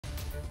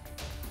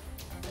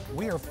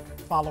We are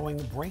following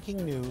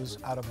breaking news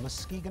out of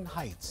Muskegon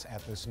Heights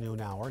at this noon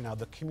hour. Now,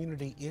 the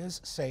community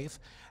is safe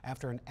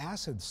after an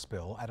acid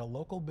spill at a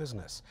local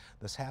business.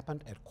 This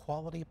happened at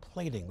Quality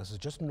Plating. This is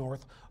just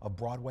north of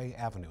Broadway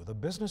Avenue. The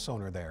business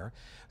owner there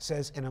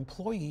says an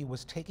employee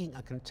was taking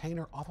a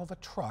container off of a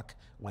truck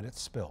when it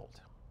spilled.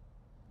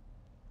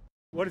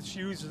 What it's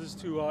used is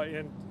to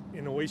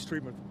in the waste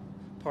treatment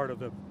part of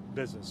the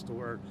business, to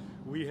where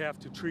we have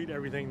to treat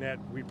everything that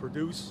we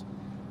produce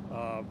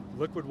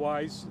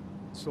liquid-wise,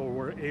 so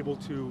we're able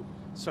to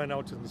send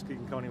out to the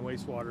Muskegon County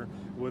wastewater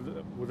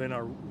within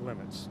our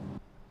limits.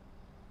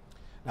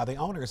 Now, the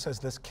owner says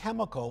this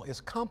chemical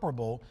is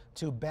comparable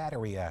to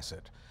battery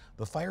acid.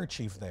 The fire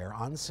chief there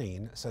on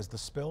scene says the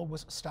spill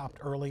was stopped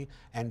early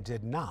and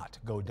did not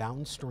go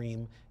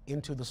downstream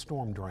into the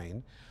storm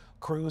drain.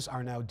 Crews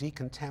are now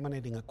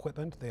decontaminating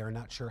equipment. They are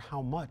not sure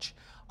how much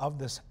of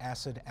this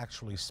acid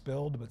actually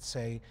spilled, but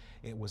say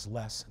it was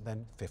less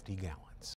than 50 gallons.